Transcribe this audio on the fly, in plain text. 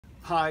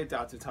Hi,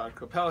 Dr. Todd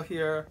Koppel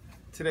here.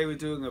 Today we're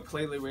doing a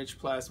platelet-rich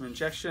plasma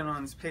injection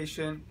on this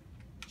patient.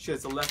 She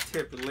has a left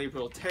hip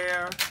labral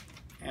tear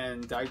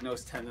and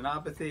diagnosed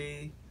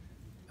tendinopathy.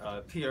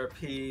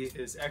 PRP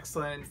is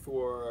excellent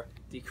for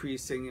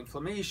decreasing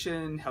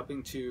inflammation,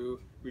 helping to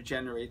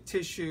regenerate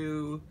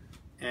tissue,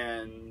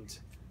 and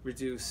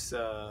reduce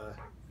the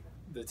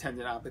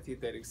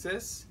tendinopathy that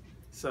exists.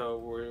 So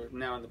we're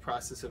now in the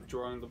process of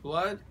drawing the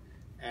blood,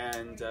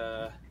 and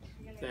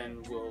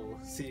then we'll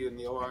see you in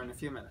the OR in a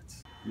few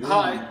minutes.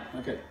 Hi.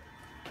 Okay.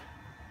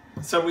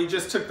 So we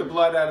just took the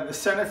blood out of the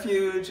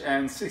centrifuge,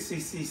 and 60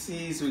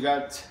 cc's. We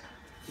got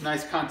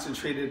nice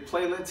concentrated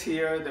platelets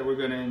here that we're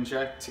going to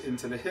inject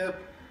into the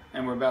hip,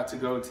 and we're about to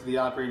go to the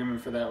operating room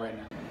for that right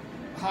now.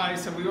 Hi.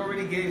 So we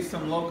already gave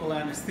some local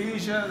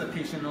anesthesia. The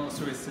patient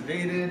also is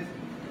sedated,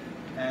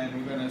 and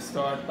we're going to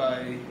start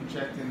by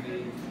injecting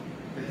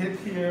the hip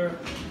here.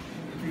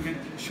 If you could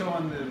show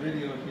on the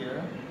video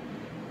here.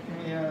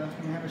 Can we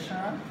have a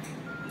shot?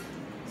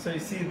 So you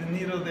see the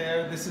needle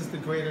there, this is the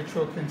greater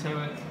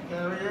trochanteric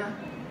area.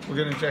 We're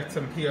going to inject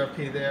some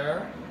PRP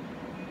there.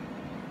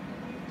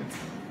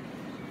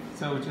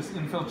 So we're just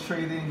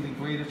infiltrating the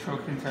greater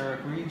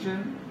trochanteric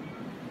region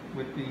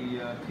with the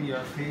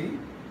PRP.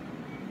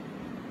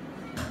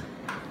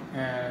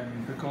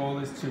 And the goal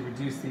is to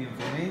reduce the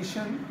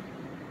inflammation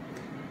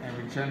and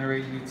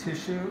regenerate new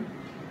tissue.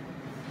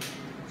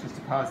 Just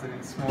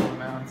depositing small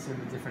amounts in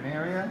a different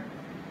area.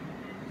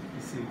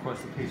 You see, of course,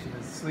 the patient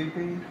is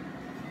sleepy.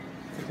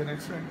 Take an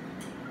X-ray.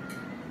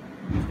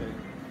 Okay.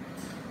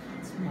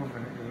 It's more of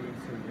an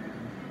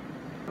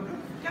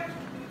Yep.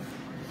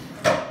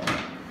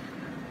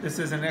 This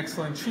is an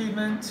excellent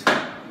treatment to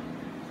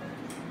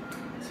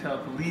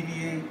help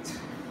alleviate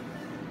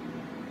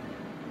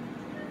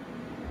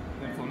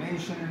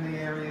inflammation in the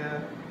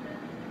area,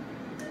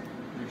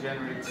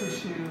 regenerate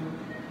tissue.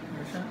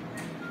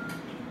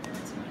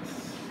 That's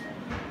nice.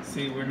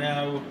 See,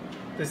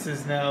 this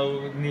is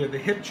now near the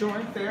hip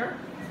joint there.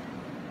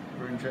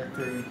 We're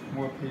injecting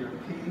more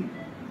PRP.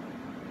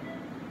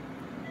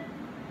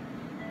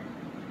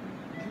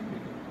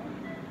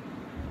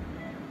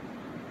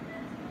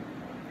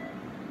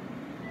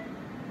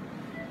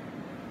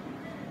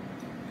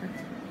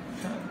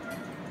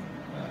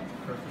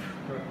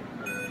 Perfect.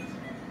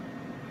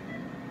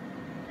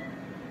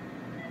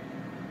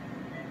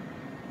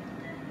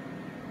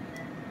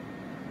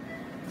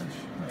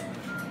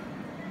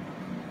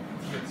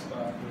 Good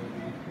spot where the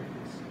hip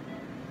is.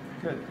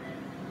 Good.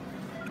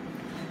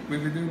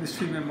 We've been doing this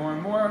treatment more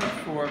and more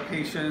for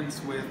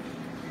patients with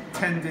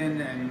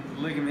tendon and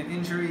ligament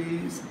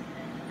injuries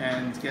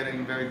and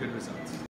getting very good results.